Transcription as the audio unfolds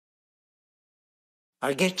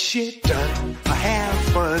I get shit done, I have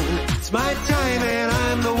fun. It's my time and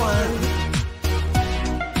I'm the one.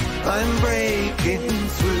 I'm breaking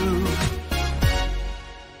through.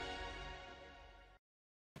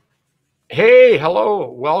 Hey, hello.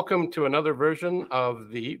 Welcome to another version of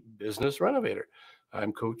the Business Renovator.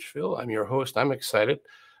 I'm Coach Phil. I'm your host. I'm excited.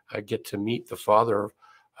 I get to meet the father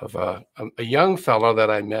of a young fellow that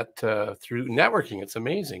I met through networking. It's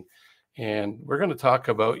amazing. And we're going to talk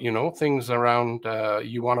about, things around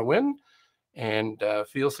you want to win and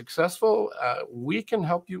feel successful. We can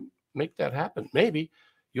help you make that happen. Maybe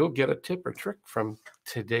you'll get a tip or trick from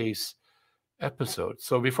today's episode.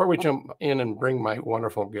 So before we jump in and bring my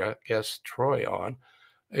wonderful guest, Troy, on,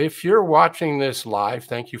 if you're watching this live,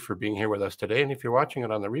 thank you for being here with us today. And if you're watching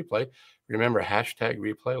it on the replay, remember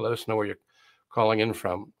 #replay. Let us know where you're calling in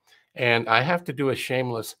from. And I have to do a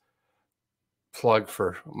shameless plug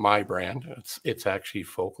for my brand. It's actually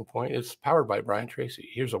Focal Point. It's powered by Brian Tracy.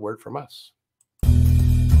 Here's a word from us.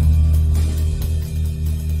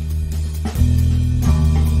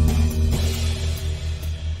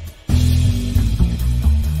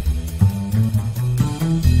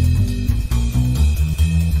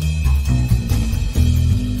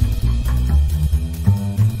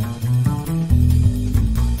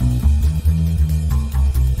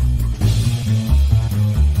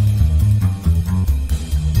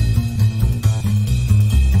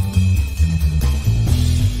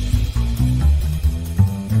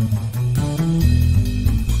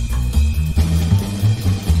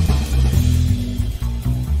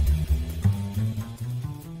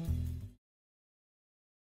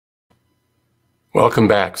 Welcome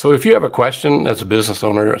back. So if you have a question as a business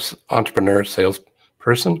owner, entrepreneur,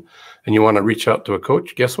 salesperson, and you want to reach out to a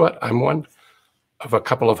coach, guess what? I'm one of a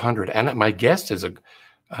couple of hundred. And my guest is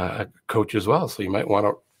a coach as well. So you might want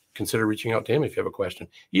to consider reaching out to him if you have a question.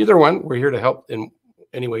 Either one, we're here to help in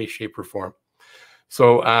any way, shape, or form.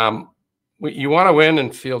 So you want to win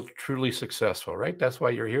and feel truly successful, right? That's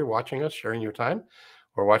why you're here watching us, sharing your time,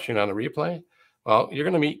 or watching on a replay. Well, you're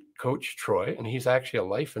going to meet Coach Troy, and he's actually a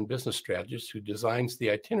life and business strategist who designs the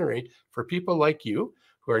itinerary for people like you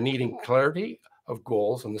who are needing clarity of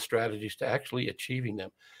goals and the strategies to actually achieving them.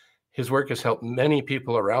 His work has helped many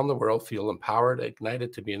people around the world feel empowered,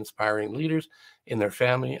 ignited to be inspiring leaders in their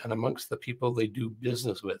family and amongst the people they do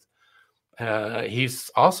business with. He's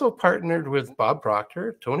also partnered with Bob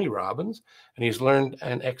Proctor, Tony Robbins, and he's learned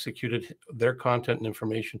and executed their content and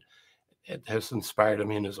information. It has inspired him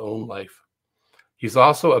in his own life. He's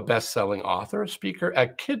also a best-selling author, speaker, a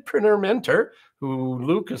kidpreneur mentor, who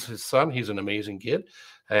Luke is his son. He's an amazing kid.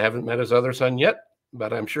 I haven't met his other son yet,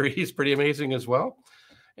 but I'm sure he's pretty amazing as well.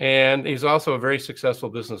 And he's also a very successful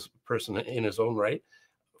business person in his own right,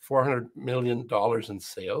 $400 million in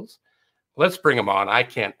sales. Let's bring him on. I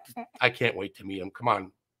can't wait to meet him. Come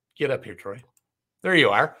on, get up here, Troy. There you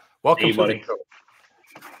are. Welcome, hey, buddy.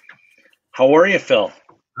 How are you, Phil?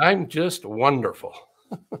 I'm just wonderful.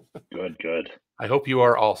 Good. I hope you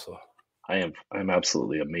are also. I'm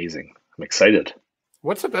absolutely amazing. I'm excited.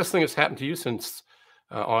 What's the best thing that's happened to you since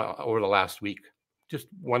over the last week? Just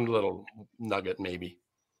one little nugget, maybe.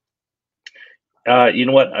 You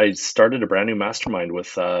know what? I started a brand new mastermind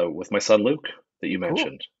with my son Luke that you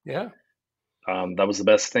mentioned. Cool. Yeah. That was the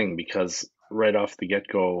best thing because right off the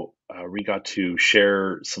get-go, we got to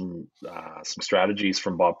share some strategies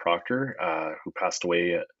from Bob Proctor, who passed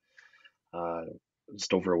away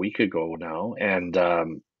just over a week ago now. And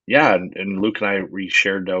and Luke and I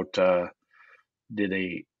shared out, did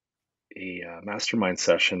a mastermind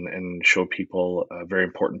session and showed people a very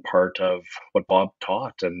important part of what Bob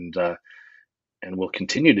taught and will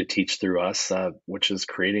continue to teach through us, which is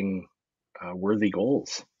creating worthy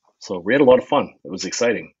goals. So we had a lot of fun. It was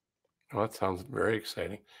exciting. Oh, that sounds very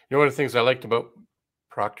exciting. One of the things I liked about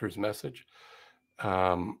Proctor's message,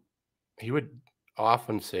 he would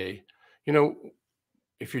often say,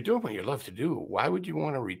 if you're doing what you love to do, why would you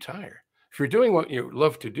want to retire? If you're doing what you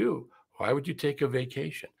love to do, why would you take a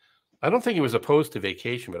vacation? I don't think he was opposed to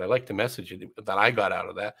vacation, but I like the message that I got out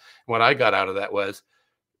of that. What I got out of that was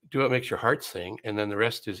do what makes your heart sing, and then the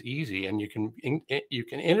rest is easy. And you can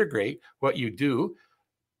integrate what you do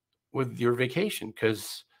with your vacation.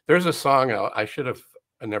 Because there's a song I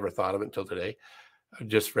never thought of it until today.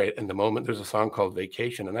 Just right in the moment, there's a song called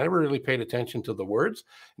Vacation. And I never really paid attention to the words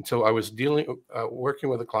until I was working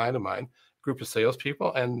with a client of mine, a group of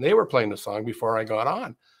salespeople, and they were playing the song before I got on.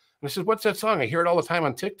 And I said, what's that song? I hear it all the time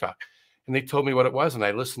on TikTok. And they told me what it was, and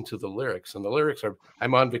I listened to the lyrics. And the lyrics are,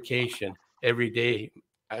 I'm on vacation every day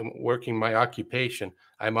I'm working my occupation.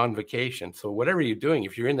 I'm on vacation. So whatever you're doing,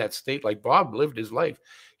 if you're in that state, like Bob lived his life,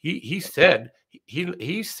 he said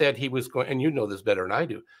he said he was going, and you know this better than I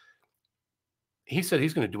do. He said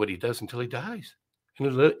he's going to do what he does until he dies,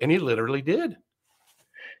 and he literally did.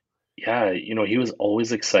 Yeah, he was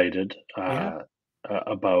always excited Yeah,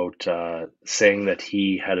 about saying that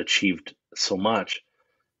he had achieved so much,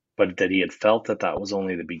 but that he had felt that that was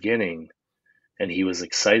only the beginning, and he was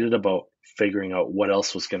excited about figuring out what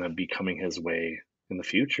else was going to be coming his way in the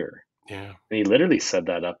future. yeah. And he literally said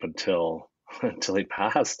that up until until he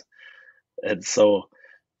passed. And so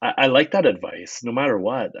I like that advice, no matter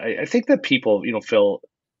what. I think that people, Phil,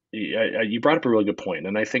 you brought up a really good point,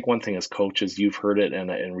 and I think one thing as coaches, you've heard it,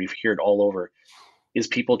 and we've heard it all over, is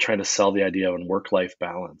people trying to sell the idea of a work-life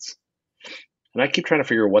balance. And I keep trying to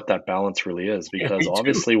figure out what that balance really is, Yeah, because me too.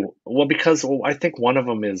 obviously, I think one of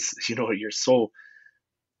them is, you're so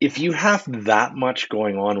if you have that much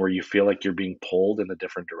going on where you feel like you're being pulled in a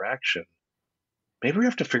different direction, maybe we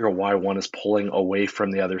have to figure out why one is pulling away from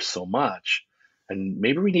the other so much. And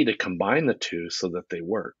maybe we need to combine the two so that they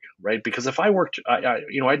work, right? Because if I worked,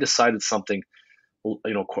 I decided something,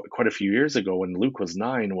 quite a few years ago when Luke was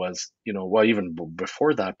 9 was, well, even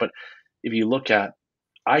before that. But if you look at,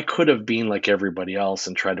 I could have been like everybody else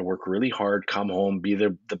and tried to work really hard, come home, be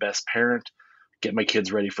the best parent, get my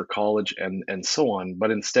kids ready for college, and so on.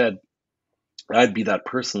 But instead, I'd be that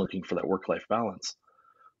person looking for that work life balance.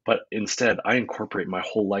 But instead, I incorporate my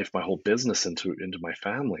whole life, my whole business into my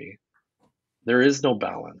family. There is no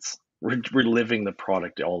balance. We're living the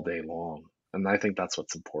product all day long, and I think that's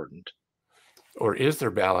what's important. Or is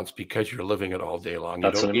there balance because you're living it all day long? You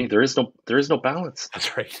That's what don't I mean. need. There is no balance.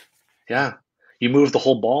 That's right. Yeah. You move the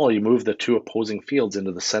whole ball, you move the two opposing fields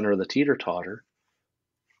into the center of the teeter-totter,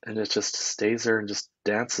 and it just stays there and just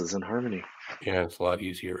dances in harmony. Yeah, it's a lot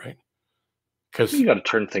easier, right? You Because got to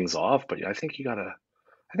turn things off, but I think you got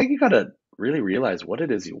to really realize what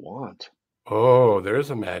it is you want. there's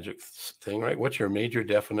a magic thing, right? What's your major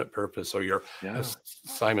definite purpose? Or your, Yeah. as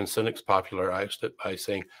Simon Sinek's popularized it by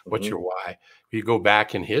saying, "What's Hmm. your why?" If you go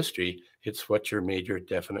back in history, it's what's your major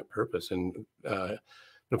definite purpose. And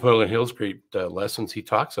Napoleon Hill's great lessons, he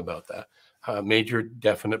talks about that major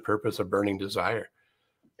definite purpose, a burning desire.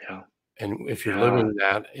 Yeah. And if you're Yeah. living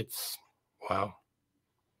that, it's wow.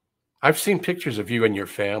 I've seen pictures of you and your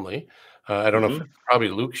family. I don't know if Hmm. it's probably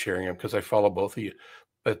Luke sharing them because I follow both of you,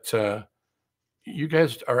 but you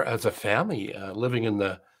guys are as a family living in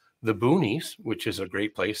the boonies, which is a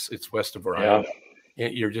great place. It's west of where I Yeah.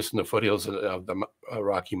 live. You're just in the foothills of the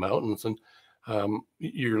Rocky Mountains, and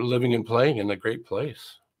you're living and playing in a great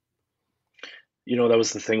place. That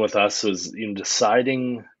was the thing with us was,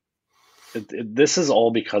 deciding. This is all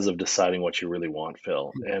because of deciding what you really want,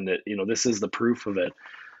 Phil. And this is the proof of it.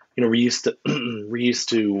 We used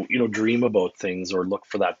to dream about things or look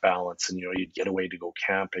for that balance, and you'd get away to go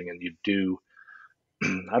camping, and you'd do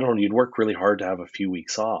I don't know, you'd work really hard to have a few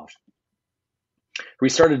weeks off. We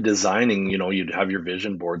started designing, you'd have your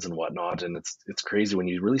vision boards and whatnot, and it's crazy when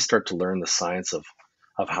you really start to learn the science of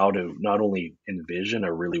how to not only envision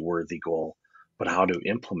a really worthy goal, but how to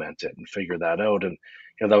implement it and figure that out. And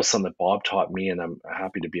that was something that Bob taught me, and I'm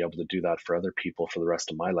happy to be able to do that for other people for the rest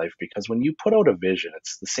of my life. Because when you put out a vision,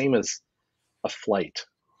 it's the same as a flight.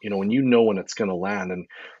 When when it's going to land. And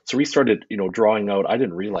so we started, drawing out. I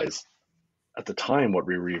didn't realize at the time what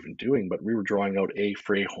we were even doing, but we were drawing out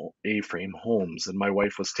A-frame homes, and my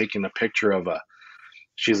wife was taking a picture of a.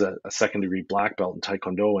 She's a second degree black belt in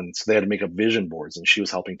Taekwondo, and so they had to make up vision boards, and she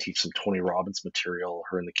was helping teach some Tony Robbins material,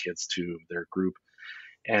 her and the kids to their group,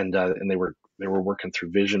 and they were working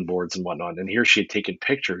through vision boards and whatnot. And here she had taken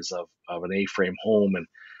pictures of an A-frame home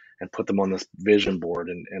and put them on this vision board,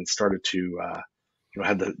 and started to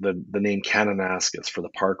had the name Kananaskis for the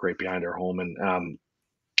park right behind our home, and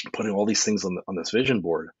putting all these things on this vision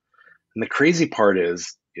board. And the crazy part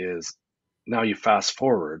is now you fast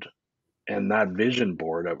forward, and that vision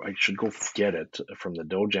board, I should go get it from the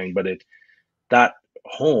Dojang, but that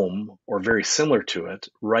home or very similar to it,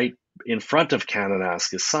 right in front of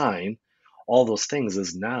Kananaska's sign, all those things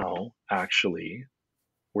is now actually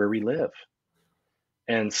where we live.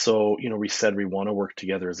 And so, we said we want to work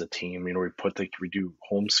together as a team. We do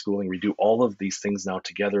homeschooling, we do all of these things now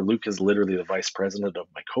together. Luke is literally the vice president of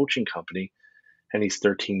my coaching company, and he's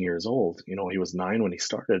 13 years old. He was 9 when he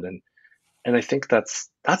started, and I think that's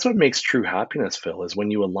what makes true happiness, Phil, is when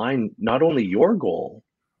you align not only your goal,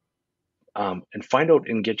 and find out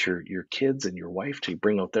and get your kids and your wife to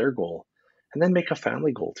bring out their goal, and then make a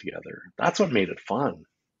family goal together. That's what made it fun.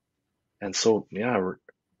 And so, yeah,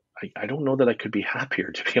 I don't know that I could be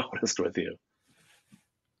happier, to be honest with you.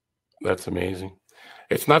 That's amazing.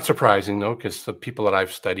 It's not surprising though, because the people that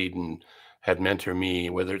I've studied and had mentor me,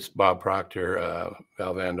 whether it's Bob Proctor,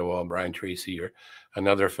 Val Vanderwall, Brian Tracy, or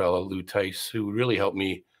another fellow, Lou Tice, who really helped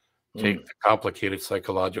me take Mm. the complicated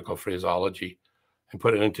psychological phraseology and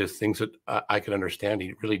put it into things that I could understand.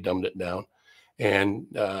 He really dumbed it down. And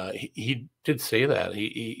he did say that.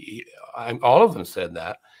 All of them said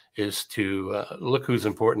that, is to look who's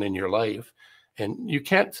important in your life. And you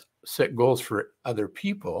can't set goals for other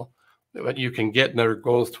people, but you can get their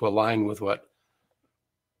goals to align with what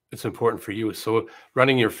it's important for you. So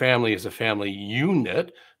running your family as a family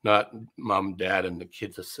unit, not mom, dad, and the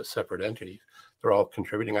kids as separate entities. They're all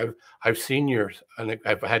contributing. I've seen yours, and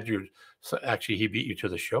I've had your. Actually, he beat you to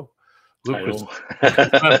the show. I Luke was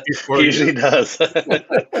know. on He before usually you. does.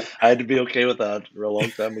 I had to be okay with that for a long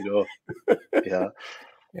time ago. Yeah,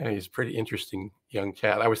 Yeah, he's a pretty interesting young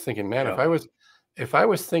cat. I was thinking, man, yeah, if I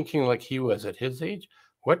was thinking like he was at his age,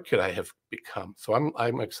 what could I have become? So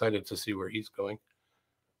I'm excited to see where he's going.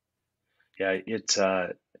 yeah.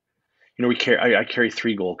 We carry. I carry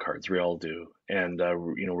 3 gold cards. We all do, and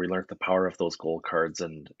we learned the power of those gold cards.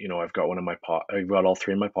 And I've got one in my pocket. I've got all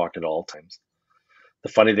 3 in my pocket at all times. The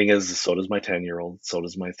funny thing is, so does my 10-year-old, so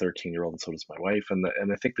does my 13-year-old, and so does my wife. And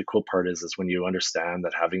I think the cool part is when you understand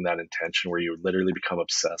that having that intention where you literally become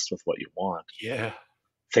obsessed with what you want, Yeah,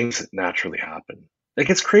 things naturally happen. Like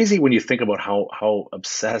it's crazy when you think about how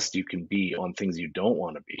obsessed you can be on things you don't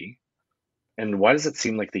want to be. And why does it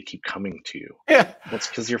seem like they keep coming to you? yeah. Well, it's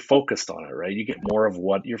because you're focused on it, right? You get more of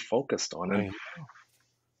what you're focused on. And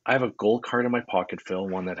I, I have a gold card in my pocket, Phil,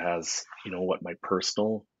 one that has, what my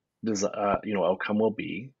personal outcome will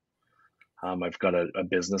be. I've got a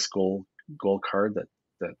business gold card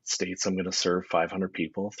that states I'm going to serve 500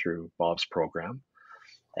 people through Bob's program,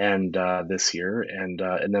 and this year, and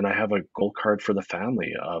then I have a gold card for the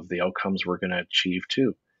family of the outcomes we're going to achieve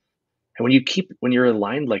too. And when you're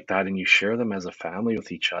aligned like that and you share them as a family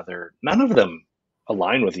with each other, none of them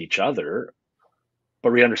align with each other,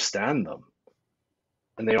 but we understand them,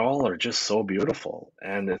 and they all are just so beautiful,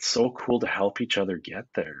 and it's so cool to help each other get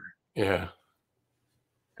there. yeah,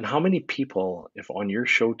 And how many people, if on your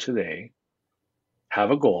show today,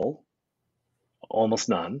 have a goal? Almost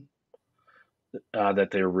none. That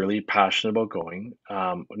they're really passionate about going.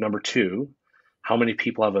 Number two, how many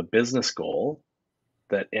people have a business goal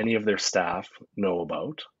that any of their staff know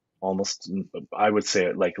about? Almost, I would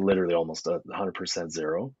say, like literally almost 100%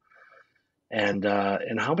 zero. And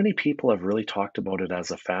how many people have really talked about it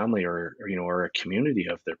as a family or a community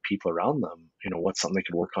of their people around them? What's something they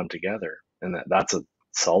could work on together, and that's a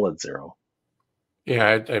solid zero.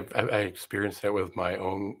 yeah. I experienced that with my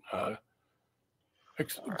own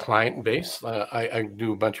client base. I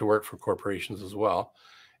do a bunch of work for corporations as well,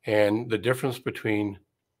 and the difference between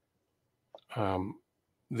um,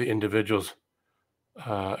 the individuals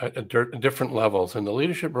at different levels and the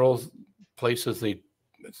leadership roles, places they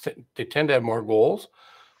tend to have more goals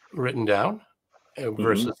written down Hmm.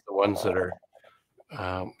 versus the ones that are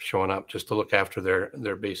showing up just to look after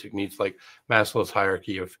their basic needs, like Maslow's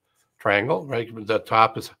hierarchy of triangle. Right, the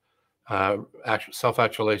top is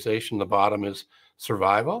self-actualization. The bottom is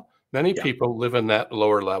survival. Many Yeah. people live in that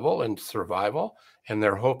lower level in survival, and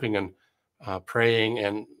they're hoping and praying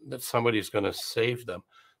and that somebody's going to save them.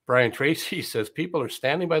 Brian Tracy says people are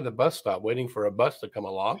standing by the bus stop waiting for a bus to come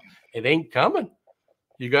along. It ain't coming.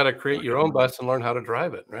 You got to create Not your own coming. bus and learn how to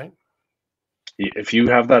drive it, right? If you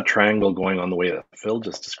have that triangle going on the way that Phil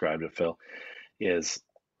just described it, Phil, is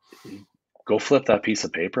go flip that piece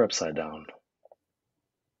of paper upside down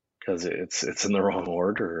because it's in the wrong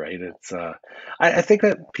order, right? I think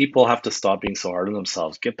that people have to stop being so hard on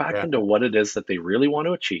themselves. Get back Yeah. into what it is that they really want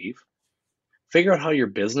to achieve. Figure out how your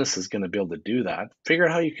business is going to be able to do that. Figure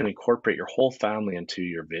out how you can incorporate your whole family into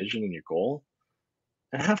your vision and your goal,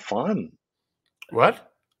 and have fun.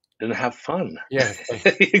 What? And have fun. Yeah.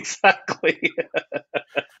 Exactly.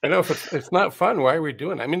 I know if it's not fun, why are we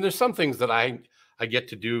doing it? I mean, there's some things that I get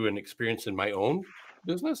to do and experience in my own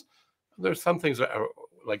business. There's some things that are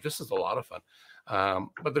like this is a lot of fun,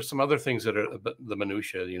 but there's some other things that are the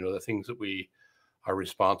minutia. The things that we are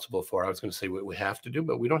responsible for. I was going to say what we have to do,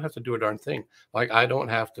 but we don't have to do a darn thing. Like I don't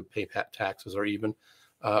have to pay taxes or even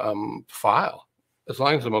file, as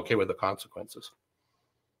long as I'm okay with the consequences.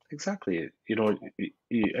 Exactly.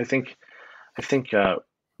 I think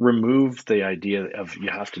remove the idea of you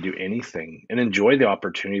have to do anything and enjoy the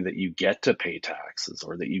opportunity that you get to pay taxes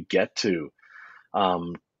or that you get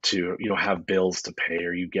um, to have bills to pay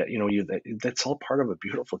or you get that's all part of a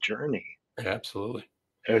beautiful journey. Yeah, absolutely.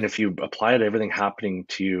 And if you apply it to everything happening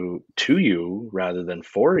to you rather than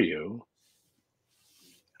for you,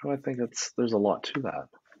 I think there's a lot to that.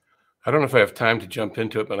 I don't know if I have time to jump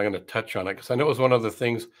into it, but I'm going to touch on it because I know it was one of the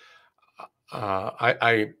things.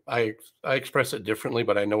 I express it differently,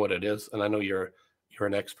 but I know what it is, and I know you're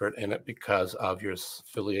an expert in it because of your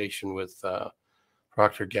affiliation with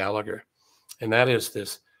Procter Gallagher, and that is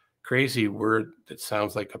this crazy word that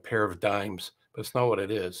sounds like a pair of dimes, but it's not what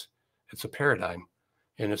it is. It's a paradigm,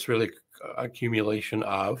 and it's really accumulation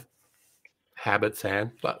of habits.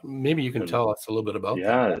 And maybe you can And tell us a little bit about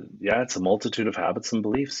that. yeah, it's a multitude of habits and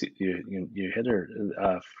beliefs. You hit her,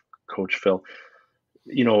 Coach Phil.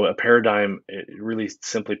 A paradigm, really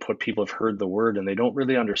simply put, people have heard the word and they don't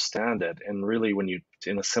really understand it. And really, when you,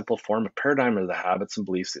 in a simple form, a paradigm are the habits and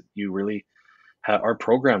beliefs that you really are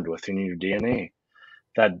programmed with in your DNA.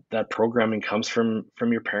 That programming comes from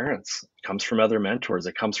your parents, comes from other mentors,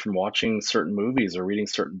 it comes from watching certain movies or reading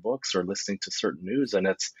certain books or listening to certain news, and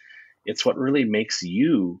it's what really makes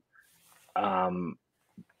you, um,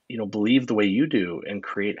 believe the way you do and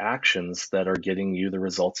create actions that are getting you the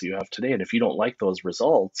results that you have today. And if you don't like those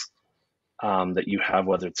results, that you have,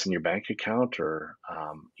 whether it's in your bank account or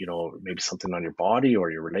maybe something on your body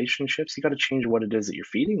or your relationships, you got to change what it is that you're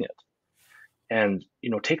feeding it. And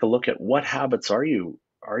take a look at what habits are you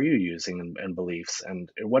using, and beliefs, and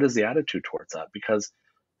what is the attitude towards that. Because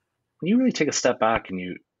when you really take a step back and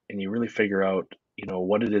you really figure out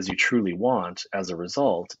what it is you truly want as a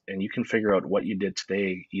result, and you can figure out what you did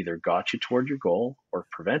today either got you toward your goal or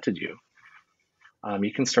prevented you,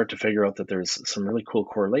 you can start to figure out that there's some really cool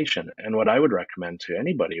correlation. And what I would recommend to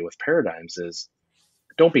anybody with paradigms is,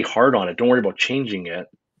 don't be hard on it, don't worry about changing it.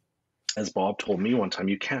 As Bob told me one time,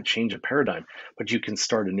 you can't change a paradigm, but you can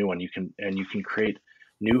start a new one. You can create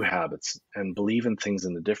new habits and believe in things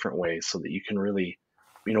in a different way so that you can really,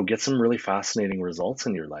 get some really fascinating results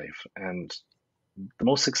in your life. And the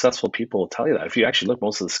most successful people will tell you that. If you actually look,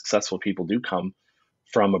 most of the successful people do come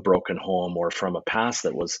from a broken home or from a past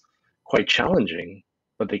that was quite challenging,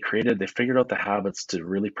 but they figured out the habits to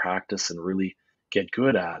really practice and really get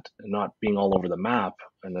good at, and not being all over the map.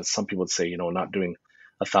 And as some people would say, not doing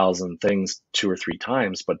 1,000 things 2 or 3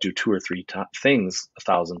 times, but do 2 or 3 things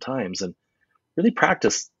 1,000 times, and really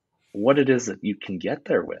practice what it is that you can get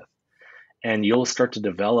there with. And you'll start to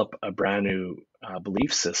develop a brand new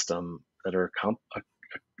belief system that are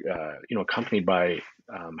accompanied by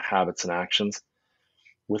habits and actions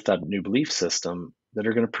with that new belief system that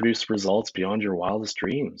are going to produce results beyond your wildest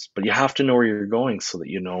dreams. But you have to know where you're going so that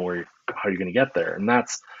you know how you're going to get there. And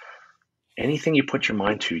that's anything you put your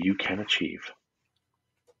mind to, you can achieve.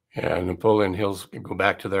 Yeah, Napoleon Hill's, go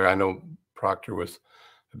back to there. I know Proctor was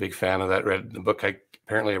a big fan of that. Read the book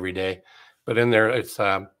apparently every day, but in there it's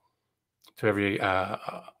to every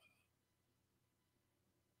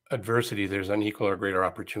adversity there's an equal or greater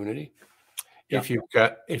opportunity. Yeah.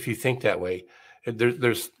 If you think that way,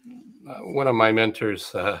 there's one of my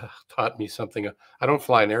mentors taught me something. I don't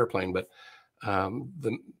fly an airplane, but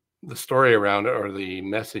the story around it or the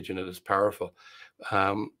message in it is powerful.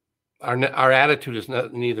 Our attitude is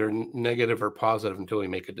neither negative or positive until we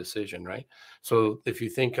make a decision, right? So if you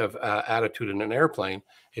think of attitude in an airplane,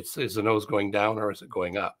 is the nose going down or is it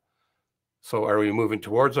going up? So are we moving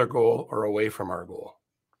towards our goal or away from our goal?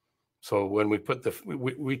 So when we put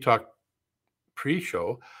we talked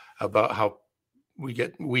pre-show about how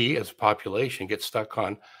we as a population get stuck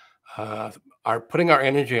on are putting our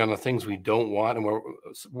energy on the things we don't want,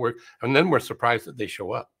 and then we're surprised that they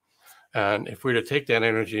show up. And if we were to take that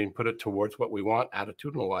energy and put it towards what we want,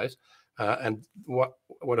 attitudinal wise, and what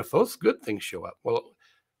if those good things show up? Well,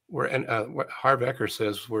 what Harv Eker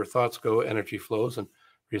says, where thoughts go, energy flows, and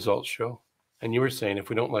results show. And you were saying, if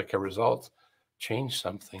we don't like our results, change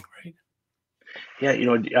something, right? Yeah,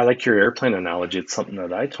 I like your airplane analogy. It's something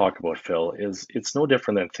that I talk about, Phil. It's no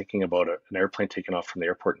different than thinking about an airplane taking off from the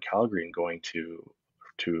airport in Calgary and going to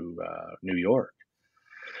New York.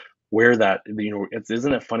 Where that,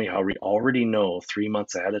 isn't it funny how we already know 3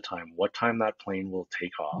 months ahead of time what time that plane will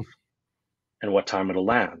take off and what time it'll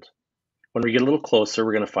land. When we get a little closer,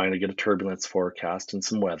 we're going to get a turbulence forecast and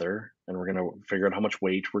some weather, and we're going to figure out how much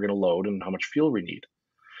weight we're going to load and how much fuel we need.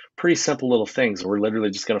 Pretty simple little things. We're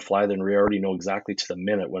literally just going to fly there, and we already know exactly to the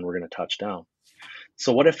minute when we're going to touch down.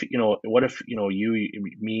 So what if you,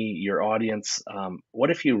 me, your audience, what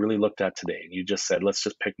if you really looked at today and you just said, let's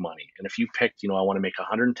just pick money. And if you picked, I want to make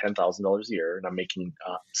 $110,000 a year and I'm making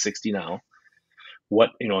 60 now,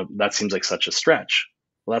 that seems like such a stretch.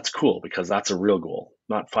 Well, that's cool because that's a real goal,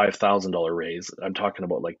 not $5,000 raise. I'm talking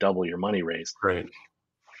about like double your money raise. Right.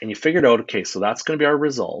 And you figured out, okay, so that's going to be our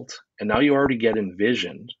result. And now you already get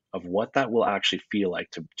envisioned of what that will actually feel like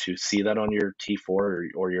to see that on your T4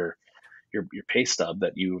 or your pay stub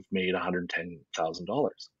that you've made $110,000.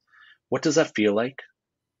 What does that feel like?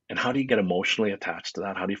 And how do you get emotionally attached to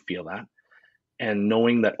that? How do you feel that? And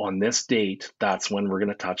knowing that on this date, that's when we're going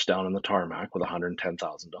to touch down on the tarmac with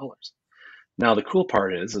 $110,000. Now, the cool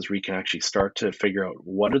part is we can actually start to figure out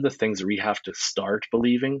what are the things that we have to start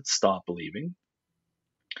believing, stop believing,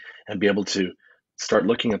 and be able to start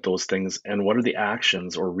looking at those things and what are the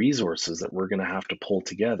actions or resources that we're going to have to pull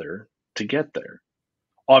together to get there.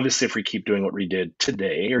 Obviously, if we keep doing what we did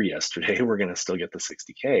today or yesterday, we're going to still get the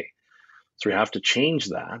 60K. So we have to change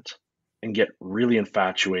that and get really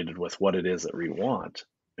infatuated with what it is that we want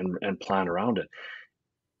and plan around it.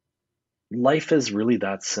 Life is really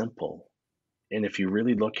that simple. And if you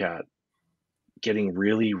really look at getting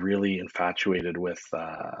really, really infatuated with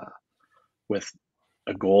a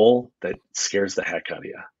goal that scares the heck out of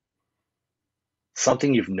you,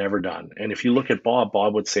 something you've never done. And if you look at Bob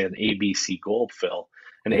would say an ABC goal, Phil.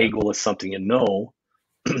 An A goal is something you know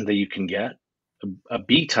that you can get. A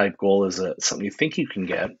B type goal is something you think you can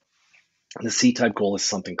get. And the C type goal is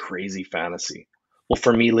something crazy fantasy. Well,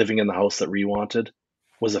 for me, living in the house that we wanted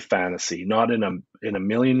was a fantasy. Not in a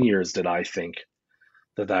million years did I think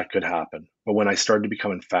that could happen. But when I started to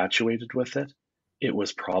become infatuated with it, it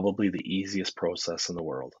was probably the easiest process in the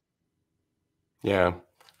world. Yeah,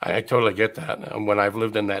 I totally get that. And when I've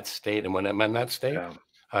lived in that state and when I'm in that state,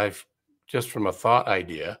 I've just from a thought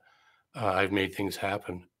idea, I've made things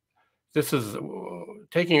happen. This is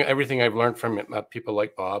taking everything I've learned from people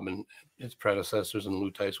like Bob and his predecessors and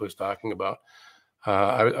Lou Tice was talking about.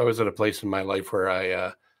 I was at a place in my life where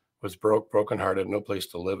I was brokenhearted, no place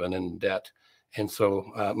to live and in debt. And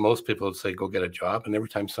so most people would say, go get a job. And every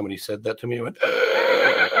time somebody said that to me, I went,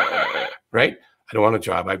 right? I don't want a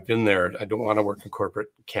job. I've been there. I don't want to work in corporate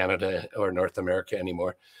Canada or North America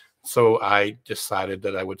anymore. So I decided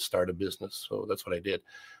that I would start a business. So that's what I did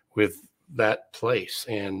with that place.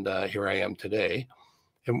 And here I am today.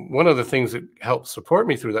 And one of the things that helped support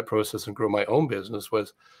me through that process and grow my own business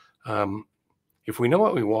was if we know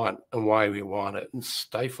what we want and why we want it and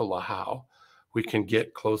stifle the how, we can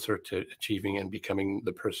get closer to achieving and becoming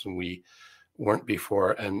the person we weren't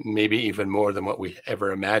before, and maybe even more than what we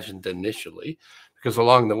ever imagined initially. Because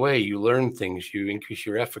along the way, you learn things, you increase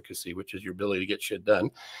your efficacy, which is your ability to get shit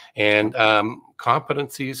done, and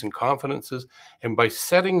competencies and confidences. And by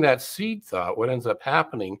setting that seed thought, what ends up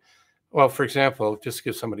happening, well, for example, just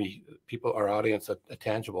to give people, our audience, a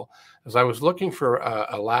tangible, as I was looking for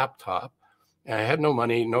a laptop, and I had no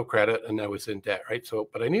money, no credit, and I was in debt, right? So,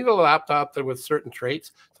 but I needed a laptop that with certain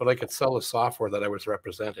traits so that I could sell the software that I was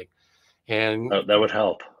representing. And that would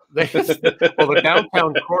help. Well, the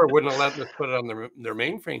downtown core wouldn't let us put it on their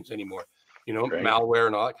mainframes anymore, Right. malware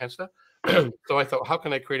and all that kind of stuff. So I thought, how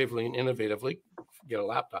can I creatively and innovatively get a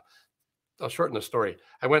laptop? I'll shorten the story.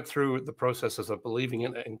 I went through the processes of believing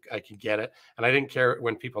it and I could get it. And I didn't care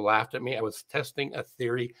when people laughed at me. I was testing a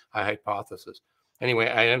theory, a hypothesis. Anyway,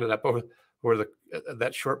 I ended up over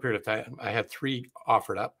that short period of time, I had 3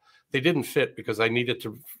 offered up. They didn't fit because I needed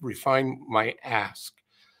to refine my ask.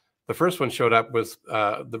 The first one showed up was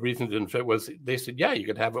the reason it didn't fit was they said, yeah, you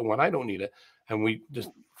could have it when I don't need it. And we just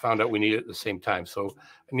found out we need it at the same time. So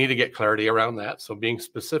I need to get clarity around that. So being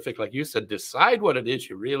specific, like you said, decide what it is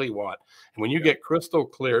you really want. And when you get crystal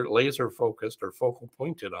clear, laser focused or focal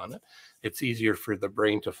pointed on it, it's easier for the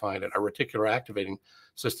brain to find it. Our reticular activating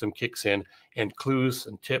system kicks in and clues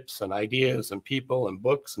and tips and ideas and people and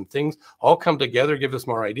books and things all come together, give us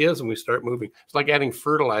more ideas, and we start moving. It's like adding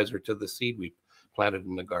fertilizer to the seed we planted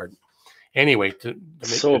in the garden. Anyway, to make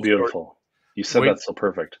so beautiful. You said that's so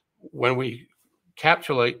perfect. When we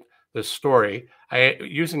capsulate this story,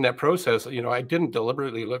 using that process, I didn't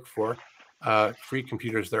deliberately look for free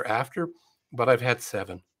computers thereafter, but I've had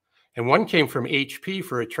 7. And one came from HP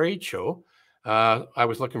for a trade show. I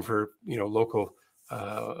was looking for, local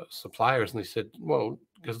suppliers, and they said, well,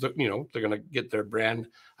 because they're going to get their brand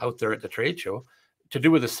out there at the trade show to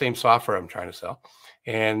do with the same software I'm trying to sell.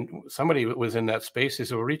 And somebody was in that space. They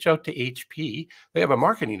said, well, reach out to HP. They have a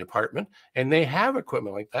marketing department and they have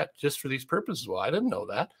equipment like that just for these purposes. Well, I didn't know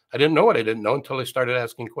that. I didn't know what I didn't know until I started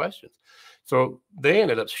asking questions. So they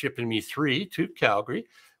ended up shipping me 3 to Calgary.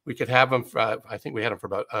 We could have them, I think we had them for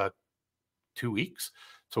about 2 weeks.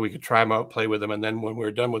 So we could try them out, play with them. And then when we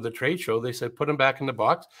were done with the trade show, they said, put them back in the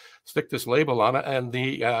box, stick this label on it, and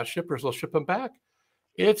the shippers will ship them back.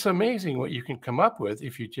 It's amazing what you can come up with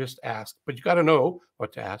if you just ask, but you got to know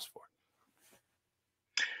what to ask for.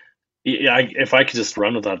 Yeah, if I could just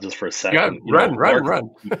run with that just for a second. Yeah, run.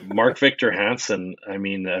 Mark Victor Hansen, I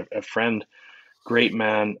mean, a friend, great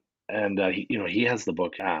man, and he has the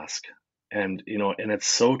book Ask, and and it's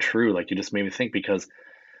so true. Like you just made me think, because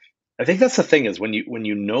I think that's the thing is when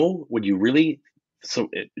you know what you really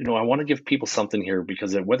I want to give people something here,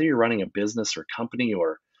 because whether you're running a business or company,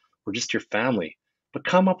 or just your family, but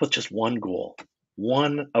come up with just one goal,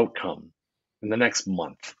 one outcome in the next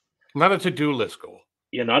month. Not a to-do list goal.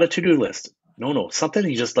 Yeah, not a to-do list. No, something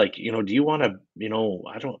you just like, do you want to,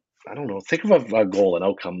 I don't know, think of a goal, an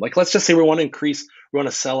outcome. Like, let's just say we want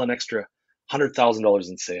to sell an extra $100,000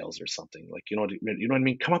 in sales or something. Like, you know what I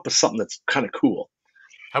mean? Come up with something that's kind of cool.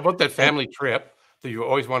 How about that And family trip that you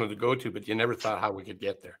always wanted to go to, but you never thought how we could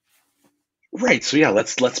get there? right, so yeah,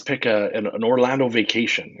 let's pick an Orlando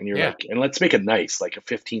vacation, and you're Yeah. like, and let's make it nice, like a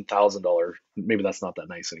 $15,000. Maybe that's not that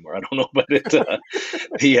nice anymore. I don't know, but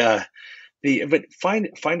but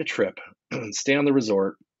find a trip, stay on the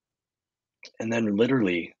resort, and then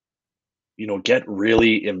literally, get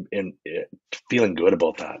really in feeling good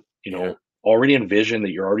about that. Yeah. Already envision that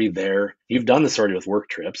you're already there. You've done this already with work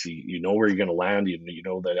trips. You know where you're going to land. You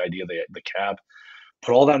know the idea of the cab.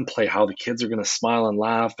 Put all that in play. How the kids are going to smile and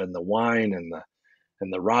laugh, and the wine, and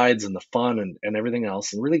the rides, and the fun, and everything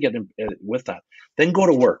else, and really get with that. Then go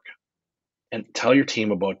to work and tell your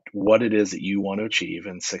team about what it is that you want to achieve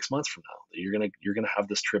in 6 months from now. That you're gonna have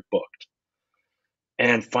this trip booked,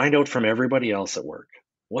 and find out from everybody else at work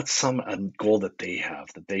what's a goal that they have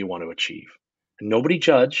that they want to achieve. And nobody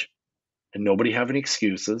judge, and nobody have any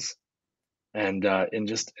excuses, and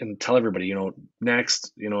tell everybody,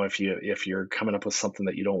 next, if you're coming up with something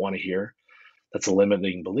that you don't want to hear, that's a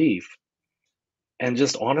limiting belief, and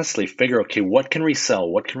just honestly figure, okay, what can we sell?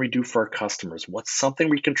 What can we do for our customers? What's something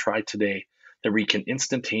we can try today that we can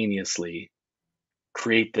instantaneously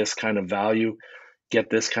create this kind of value, get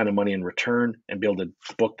this kind of money in return, and be able to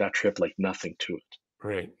book that trip like nothing to it.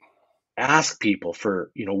 Right. Ask people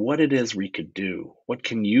for, what it is we could do. What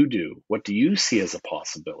can you do? What do you see as a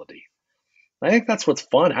possibility? I think that's what's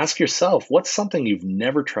fun. Ask yourself, what's something you've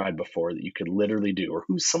never tried before that you could literally do? Or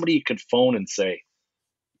who's somebody you could phone and say,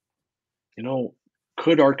 you know,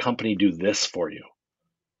 could our company do this for you?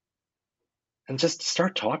 And just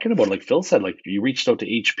start talking about it. Like Phil said, like you reached out to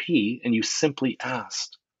HP and you simply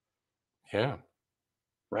asked, Yeah.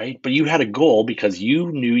 right? But you had a goal because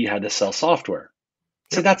you knew you had to sell software.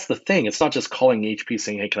 So Yep. that's the thing. It's not just calling HP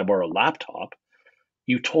saying, hey, can I borrow a laptop?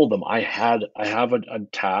 You told them, I have a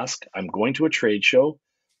task. I'm going to a trade show.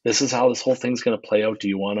 This is how this whole thing's going to play out. Do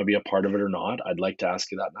you want to be a part of it or not? I'd like to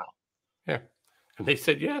ask you that now. Yeah. And they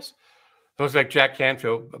said yes. It was like Jack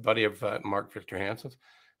Canfield, a buddy of Mark Victor Hansen's.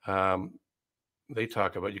 They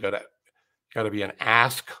talk about you got to be an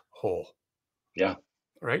ask hole. Yeah.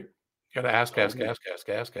 Right? You got to ask.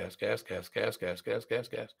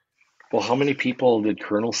 Well, how many people did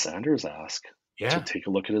Colonel Sanders ask to Yeah. take a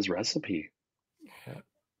look at his recipe? Yeah.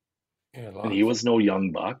 Yeah. And he Lots. was no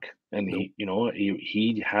young buck. And Nope.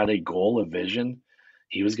 he had a goal, a vision.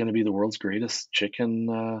 He was going to be the world's greatest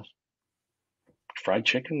fried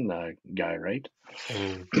chicken guy, right?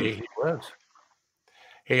 And he was.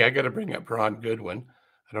 Hey, I got to bring up Ron Goodwin.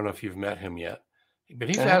 I don't know if you've met him yet, but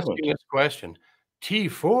he's I haven't. asking this question.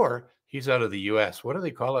 T4, he's out of the U.S. What do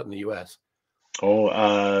they call it in the U.S.? Oh,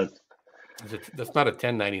 That's not a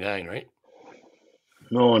 1099, right?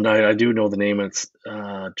 no, and I do know the name. It's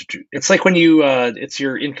like when it's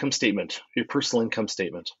your income statement, your personal income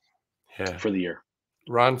statement Yeah. for the year.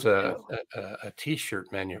 Ron's a T-shirt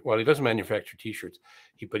well, he doesn't manufacture T-shirts,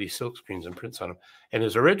 but he silk screens and prints on them. And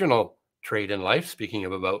his original trade in life, speaking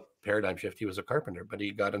of about paradigm shift, he was a carpenter, but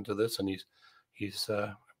he got into this, and he's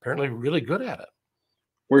apparently really good at it.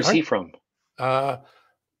 Where's he from?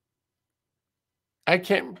 I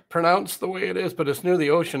can't pronounce the way it is, but it's near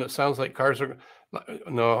the ocean. It sounds like cars are.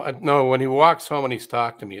 No. When he walks home and he's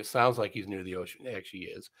talked to me, it sounds like he's near the ocean. It actually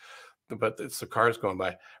is, but it's the cars going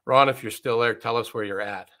by. Ron, if you're still there, tell us where you're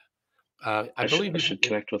at. I believe I should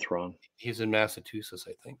connect with Ron. He's in Massachusetts,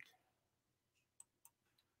 I think.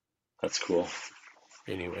 That's cool.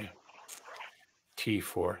 Anyway,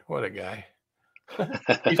 T4, what a guy.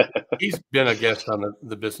 he's been a guest on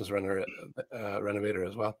the Business Renovator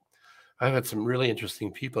as well. I've had some really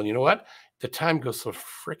interesting people. And you know what? The time goes so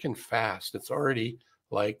freaking fast. It's already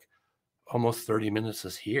like almost 30 minutes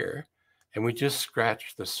is here. And we just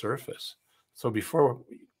scratched the surface. So before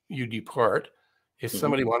you depart, if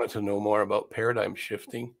somebody wanted to know more about paradigm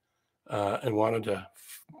shifting and wanted to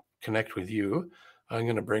connect with you, I'm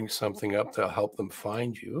going to bring something up that'll help them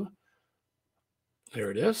find you.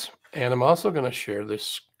 There it is. And I'm also going to share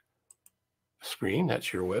this screen.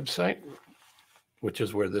 That's your website, which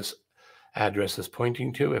is where this address is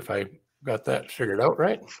pointing to, if I got that figured out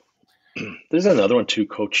right. There's another one too,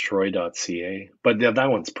 coachtroy.ca, but that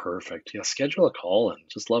one's perfect. Yeah, schedule a call and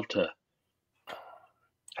just love to.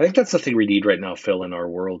 I think that's the thing we need right now, Phil, in our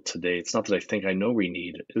world today. It's not that I think, I know we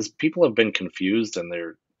need, is people have been confused, and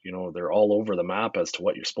they're all over the map as to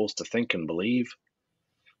what you're supposed to think and believe.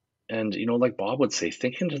 And, like Bob would say,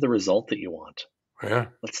 think into the result that you want. Yeah.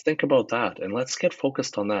 Let's think about that, and let's get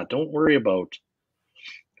focused on that. Don't worry about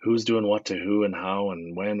who's doing what to who and how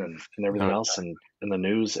and when and everything No. else and in the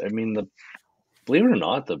news. I mean, believe it or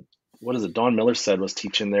not, what is it? Don Miller was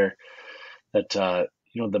teaching there that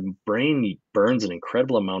the brain burns an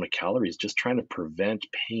incredible amount of calories just trying to prevent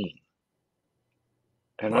pain.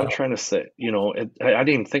 And Wow. I'm trying to say, I didn't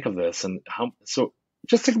even think of this, and so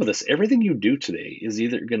just think about this. Everything you do today is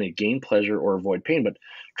either going to gain pleasure or avoid pain. But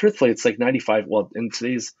truthfully, it's like 95. Well, in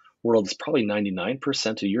today's world, it's probably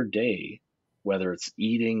 99% of your day, whether it's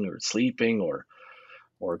eating or sleeping or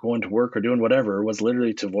going to work or doing whatever, was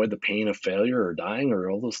literally to avoid the pain of failure or dying or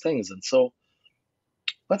all those things. And so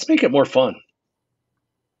let's make it more fun.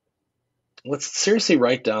 Let's seriously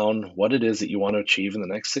write down what it is that you want to achieve in the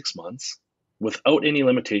next 6 months without any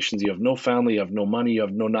limitations. You have no family, you have no money, you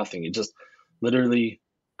have no nothing. You just literally,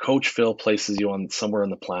 Coach Phil places you on somewhere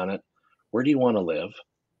on the planet. Where do you want to live?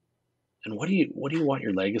 And what do you want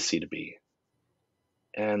your legacy to be?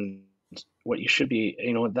 And what you should be,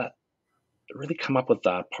 that really come up with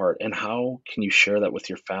that part. And how can you share that with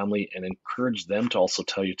your family and encourage them to also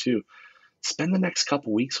tell you too? Spend the next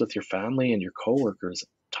couple weeks with your family and your coworkers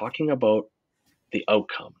talking about the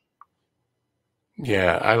outcome.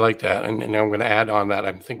 Yeah, I like that. And I'm going to add on that.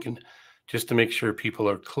 I'm thinking, just to make sure people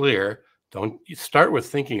are clear, don't you start with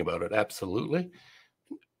thinking about it. Absolutely.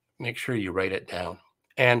 Make sure you write it down.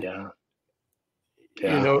 And,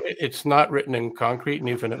 it's not written in concrete, and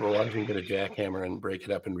even it will often get a jackhammer and break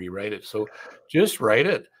it up and rewrite it. So just write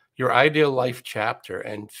it, your ideal life chapter,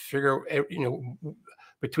 and figure,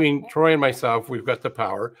 between Troy and myself, we've got the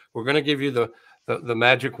power. We're going to give you the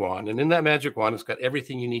magic wand. And in that magic wand, it's got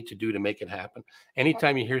everything you need to do to make it happen.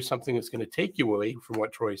 Anytime you hear something that's going to take you away from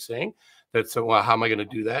what Troy's saying, that's, well, how am I going to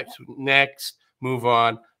do that? So next, move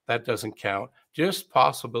on. That doesn't count. Just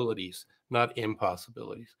possibilities, not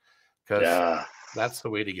impossibilities. Because that's the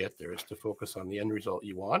way to get there, is to focus on the end result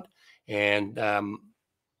you want. And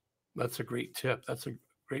that's a great tip. That's a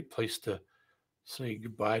great place to say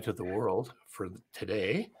goodbye to the world for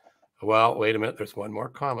today. Well, wait a minute. There's one more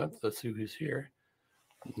comment. Let's see who's here.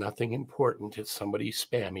 Nothing important. It's somebody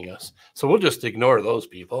spamming us. So we'll just ignore those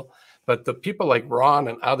people. But the people like Ron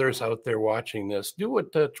and others out there watching this, do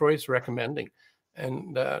what Troy's recommending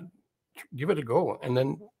and give it a go. And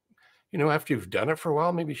then, after you've done it for a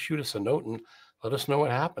while, maybe shoot us a note and let us know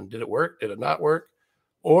what happened. Did it work? Did it not work?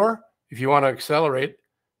 Or if you want to accelerate,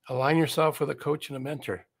 align yourself with a coach and a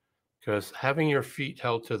mentor, because having your feet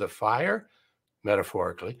held to the fire,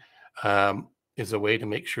 metaphorically, is a way to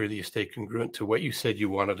make sure that you stay congruent to what you said you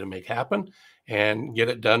wanted to make happen and get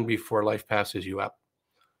it done before life passes you up.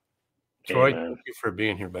 Troy, thank you for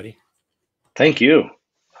being here, buddy. Thank you.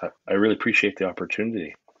 I really appreciate the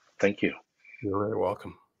opportunity. Thank you. You're very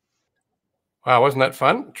welcome. Wow, wasn't that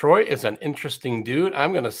fun? Troy is an interesting dude.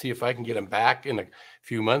 I'm going to see if I can get him back in a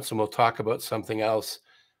few months and we'll talk about something else.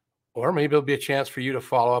 Or maybe it'll be a chance for you to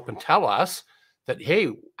follow up and tell us that,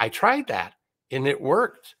 hey, I tried that and it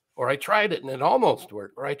worked, or I tried it and it almost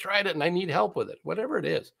worked, or I tried it and I need help with it. Whatever it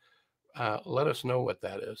is, let us know what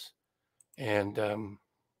that is. And I'm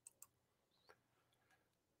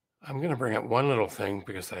going to bring up one little thing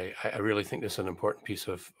because I really think this is an important piece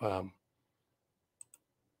of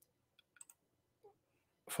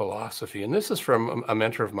philosophy. And this is from a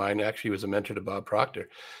mentor of mine. Actually, he was a mentor to Bob Proctor,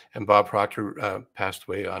 and Bob Proctor passed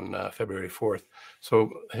away on February 4th. So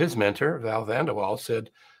his mentor, Val Vanderwall, said,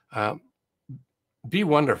 be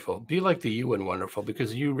wonderful, be like the you in wonderful,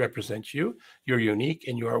 because you represent you, you're unique,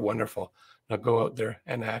 and you are wonderful. Now go out there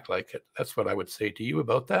and act like it. That's what I would say to you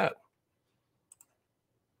about that.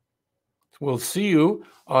 We'll see you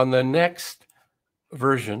on the next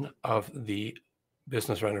version of the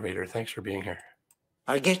Business Renovator. Thanks for being here.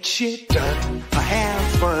 I get shit done, I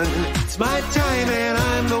have fun, it's my time and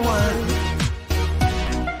I'm the one.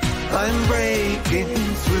 I'm breaking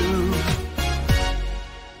through.